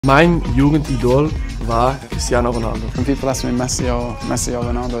Mein Jugendidol war Cristiano Ronaldo. When people ask me Messi or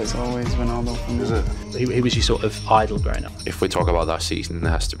Ronaldo, it's always Ronaldo for me. Who was your sort of idol growing up? If we talk about that season, it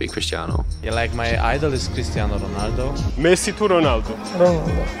has to be Cristiano. Yeah, like my idol is Cristiano Ronaldo. Messi to Ronaldo.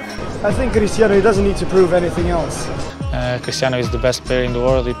 Ronaldo. I think Cristiano, he doesn't need to prove anything else. Cristiano is the best player in the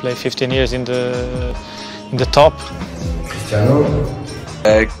world. He played 15 years in the top.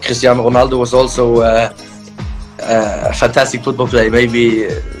 Cristiano Ronaldo was also a fantastic football player, maybe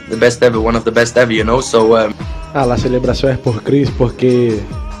the best ever, one of the best ever, you know. So la celebração é por Cris porque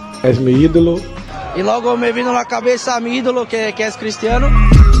és meu ídolo. E logo me vino na cabeça meu ídolo que é Cristiano.